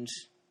the end.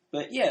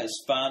 But yeah, it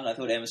was fun. I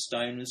thought Emma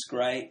Stone was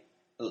great.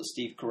 I thought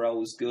Steve Carell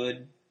was good.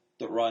 I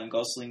thought Ryan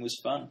Gosling was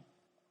fun.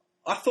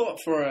 I thought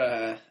for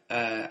a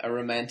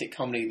romantic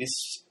comedy,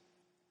 this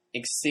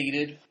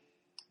exceeded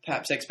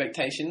perhaps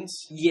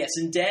expectations. Yes,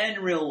 and Dan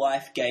in real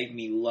life gave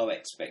me low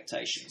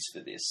expectations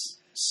for this.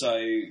 So,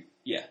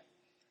 yeah.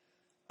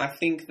 I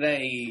think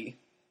they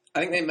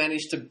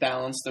managed to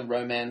balance the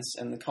romance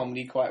and the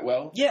comedy quite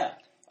well. Yeah.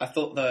 I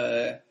thought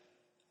the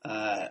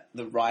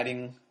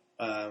writing,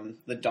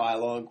 the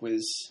dialogue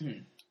was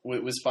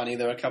funny.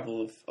 There were a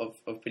couple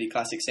of pretty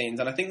classic scenes,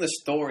 and I think the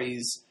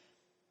stories.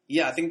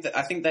 Yeah, I think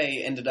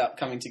they ended up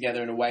coming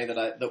together in a way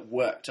that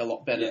worked a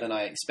lot better than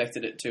I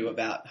expected it to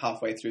about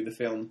halfway through the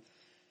film.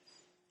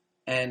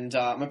 And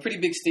I'm a pretty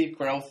big Steve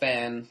Carell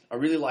fan. I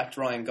really liked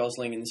Ryan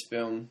Gosling in this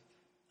film.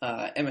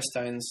 Emma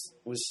Stone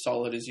was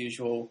solid as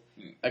usual.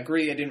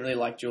 Agree, I didn't really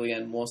like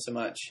Julianne Moore so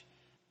much.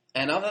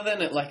 And other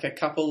than a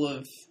couple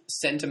of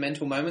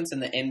sentimental moments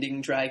and the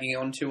ending dragging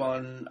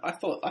on, I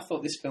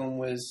thought this film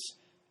was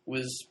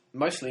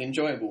mostly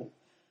enjoyable.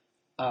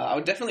 I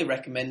would definitely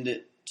recommend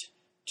it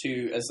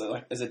to as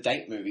a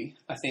date movie.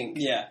 I think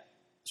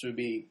this would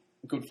be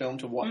a good film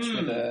to watch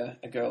with a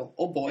girl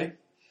or boy.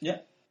 Yeah.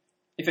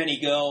 If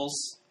any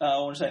girls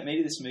want to take me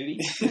to this movie,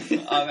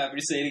 I'm happy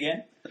to see it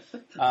again.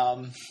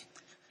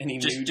 Any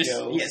nude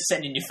girls? Yeah,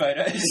 send in your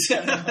photos.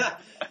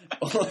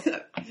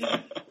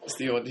 It's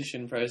the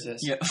audition process.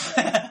 Yeah.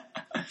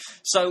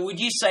 So, would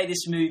you say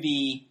this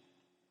movie?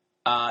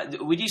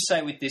 Would you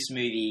say with this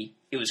movie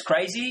it was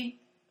crazy,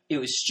 it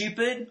was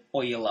stupid,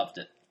 or you loved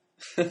it?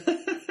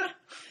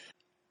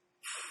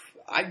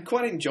 I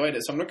quite enjoyed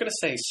it, so I'm not going to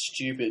say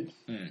stupid.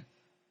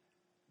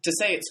 To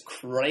say it's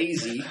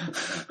crazy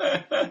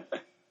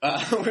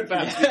would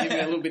perhaps be giving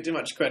it a little bit too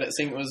much credit,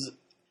 seeing it was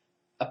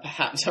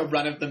perhaps a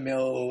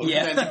run-of-the-mill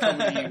romantic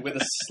comedy with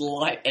a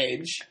slight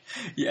edge.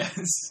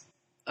 Yes.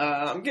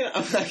 I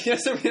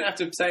guess I'm gonna have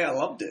to say I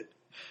loved it.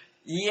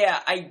 Yeah,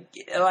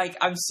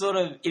 I'm sort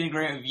of in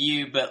agreement with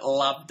you, but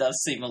love does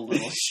seem a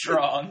little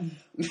strong.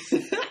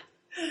 If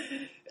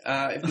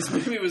this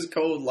movie was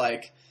called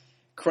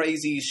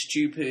crazy,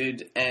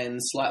 stupid, and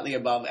slightly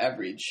above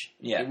average,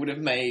 it would have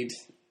made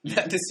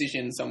that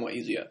decision somewhat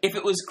easier. If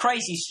it was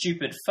crazy,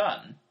 stupid,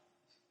 fun,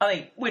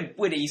 I think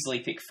we'd easily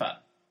pick fun.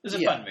 It was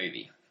a fun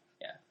movie.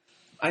 Yeah,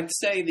 I'd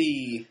say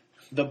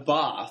the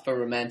bar for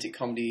romantic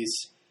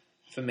comedies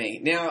for me.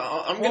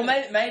 Now,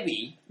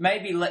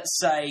 maybe let's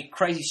say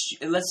crazy.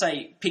 Let's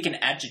say pick an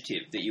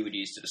adjective that you would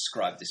use to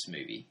describe this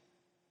movie.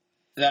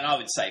 Then I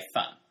would say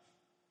fun.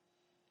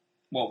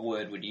 What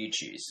word would you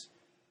choose?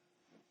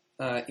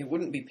 It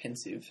wouldn't be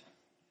pensive.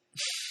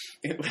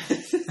 You're going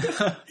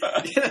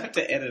to have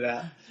to edit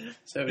out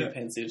so many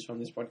pensives from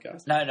this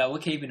podcast. No, we're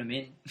keeping them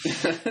in.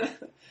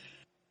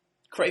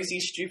 Crazy,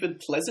 stupid,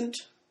 pleasant.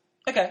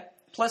 Okay,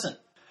 pleasant.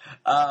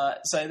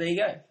 So there you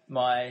go.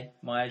 My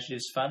adjective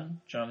is fun.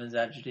 Jonathan's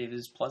adjective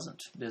is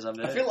pleasant.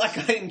 I feel like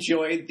I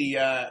enjoyed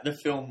the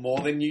film more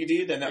than you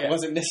did, and that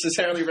wasn't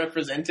necessarily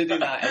represented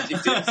in our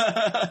adjectives.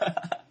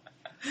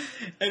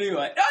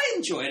 Anyway, I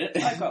enjoyed it.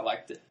 I quite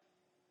liked it.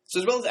 So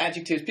as well as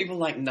adjectives, people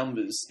like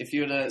numbers. If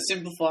you were to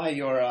simplify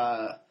your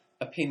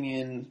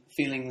opinion,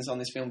 feelings on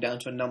this film down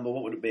to a number,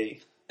 what would it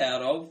be?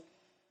 Out of?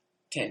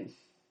 10.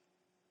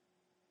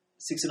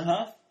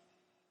 6.5?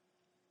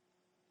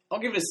 I'll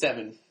give it a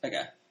 7.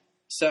 Okay.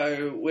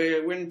 So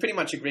we're in pretty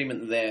much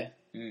agreement there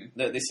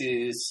that this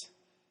is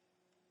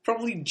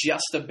probably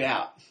just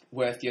about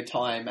worth your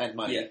time and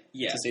money to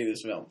see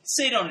this film.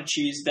 See it on a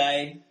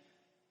Tuesday.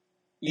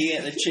 You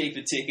get the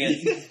cheaper ticket.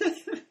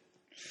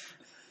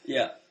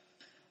 Yeah.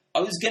 I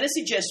was going to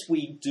suggest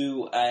we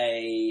do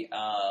a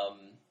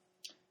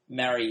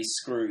marry,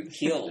 screw,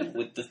 kill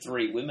with the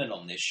 3 women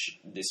on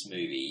this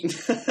movie.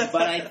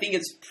 But I think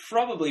it's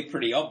probably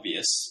pretty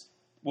obvious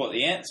what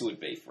the answer would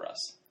be for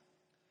us.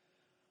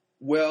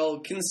 Well,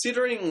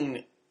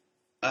 considering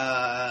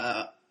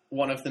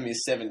one of them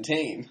is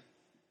 17,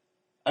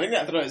 I think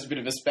that throws a bit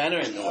of a spanner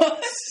in the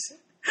works.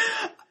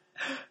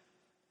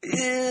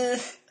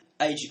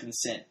 Age of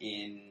consent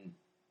in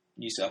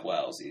New South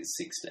Wales is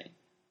 16.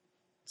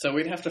 So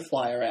we'd have to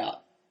fly her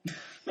out.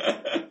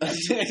 I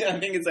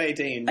think it's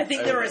 18. I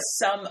think there are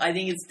some... I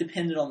think it's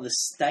dependent on the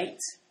state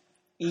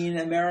in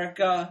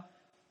America.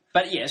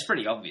 But yeah, it's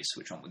pretty obvious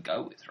which one we'd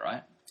go with,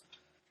 right?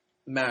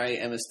 Marry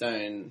Emma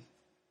Stone,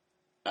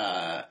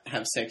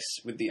 have sex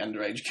with the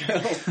underage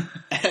girl,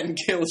 and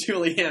kill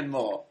Julianne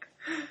Moore.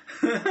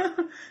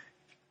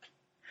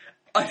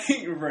 I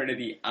think we're referring to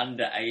the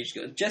underage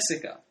girl.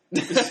 Jessica.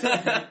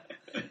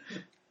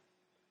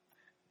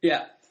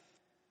 Yeah.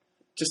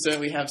 Just so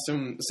we have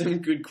some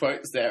good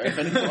quotes there if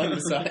anyone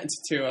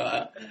decides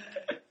to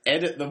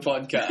edit the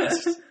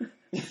podcast.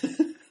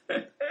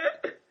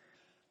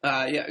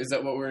 Is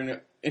that what we're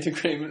in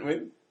agreement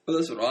with? Well,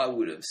 that's what I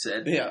would have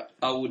said. Yeah.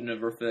 I wouldn't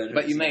have referred to her.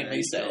 But you made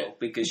me say it.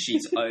 Because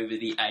she's over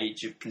the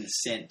age of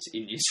consent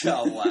in New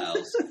South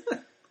Wales.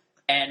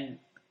 And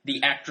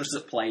the actress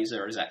that plays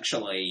her is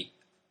actually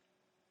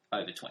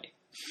over 20.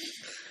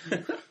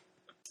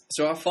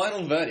 So our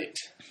final verdict.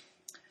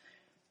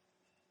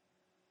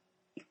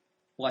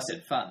 Well, I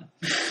said fun.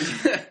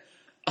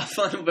 Our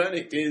final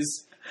verdict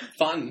is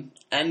fun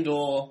and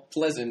or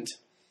pleasant.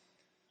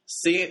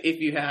 See it if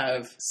you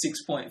have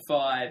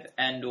 6.5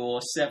 and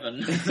or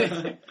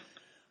 7.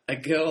 A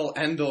girl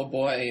and or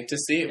boy to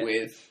see it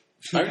with,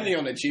 only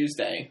on a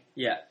Tuesday.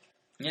 Yeah.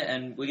 Yeah,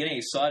 and we're getting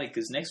excited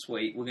because next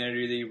week we're going to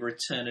do the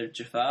Return of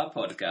Jafar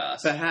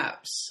podcast.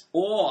 Perhaps.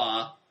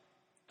 Or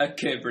a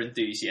Curb Your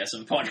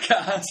Enthusiasm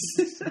podcast.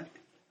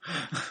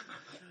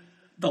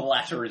 The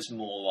latter is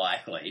more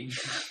likely.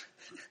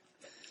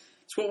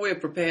 It's what we're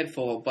prepared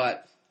for,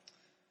 but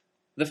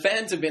the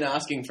fans have been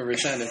asking for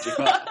Return of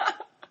Jafar.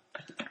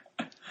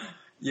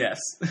 Yes,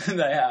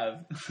 they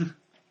have. I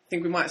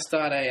think we might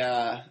start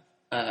a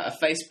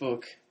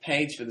Facebook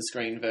page for the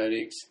Screen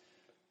Verdict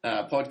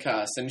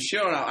podcast, and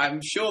I'm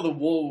sure the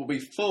wall will be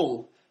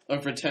full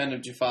of Return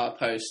of Jafar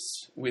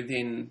posts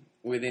within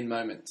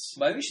moments.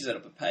 Maybe we should set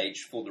up a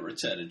page for the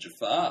Return of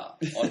Jafar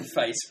on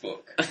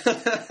Facebook.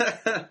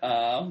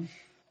 I'll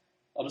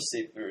just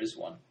see if there is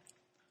one.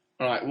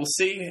 All right, we'll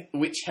see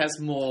which has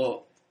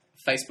more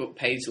Facebook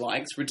page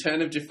likes,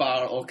 Return of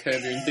Jafar or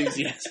Curb Your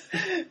Enthusiasm.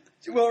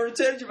 Well,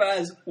 Return of Jafar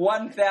has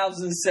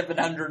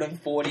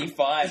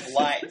 1,745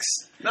 likes.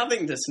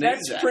 Nothing to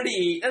sneeze at.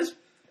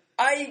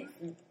 I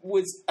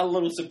was a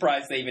little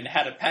surprised they even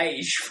had a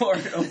page for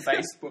it on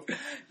Facebook.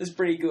 That's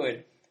pretty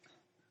good.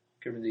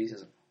 Curb Your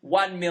Enthusiasm.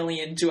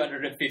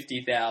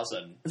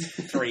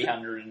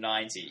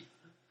 1,250,390.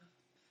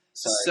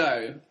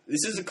 So,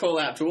 this is a call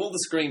out to all the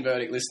Screen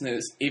Verdict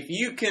listeners. If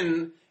you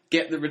can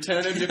get the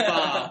Return of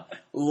Jafar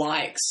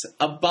likes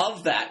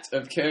above that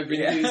of Curb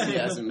Your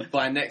Enthusiasm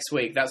by next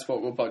week, that's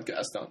what we'll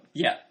podcast on.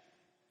 Yeah,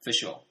 for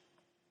sure.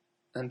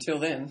 Until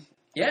then,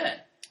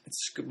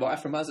 it's goodbye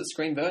from us at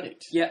Screen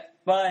Verdict. Yeah,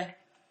 bye.